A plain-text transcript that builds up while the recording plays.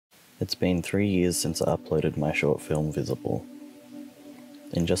It's been 3 years since I uploaded my short film Visible.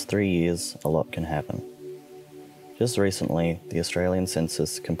 In just 3 years, a lot can happen. Just recently, the Australian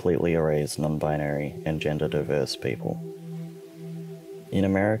census completely erased non-binary and gender-diverse people. In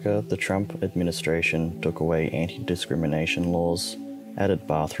America, the Trump administration took away anti-discrimination laws, added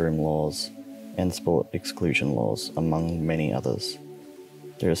bathroom laws, and sport exclusion laws, among many others.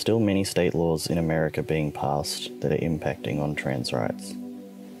 There are still many state laws in America being passed that are impacting on trans rights.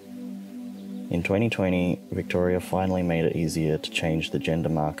 In 2020, Victoria finally made it easier to change the gender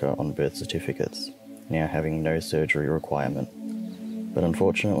marker on birth certificates, now having no surgery requirement. But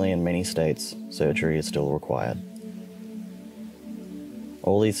unfortunately, in many states, surgery is still required.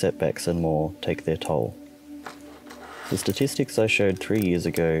 All these setbacks and more take their toll. The statistics I showed 3 years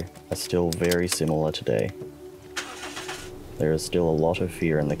ago are still very similar today. There is still a lot of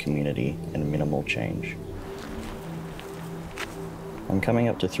fear in the community and minimal change. I'm coming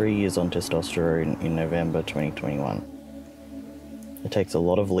up to 3 years on testosterone in November 2021. It takes a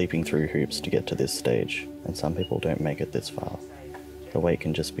lot of leaping through hoops to get to this stage, and some people don't make it this far. The wait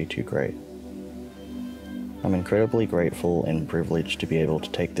can just be too great. I'm incredibly grateful and privileged to be able to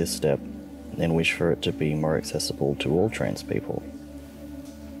take this step and wish for it to be more accessible to all trans people.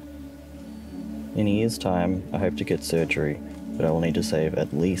 In a year's time, I hope to get surgery, but I will need to save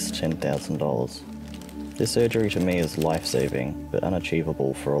at least $10,000. This surgery to me is life-saving, but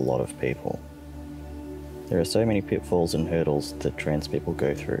unachievable for a lot of people. There are so many pitfalls and hurdles that trans people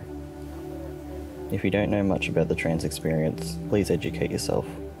go through. If you don't know much about the trans experience, please educate yourself.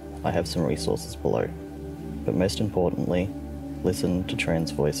 I have some resources below. But most importantly, listen to trans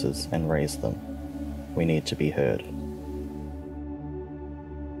voices and raise them. We need to be heard.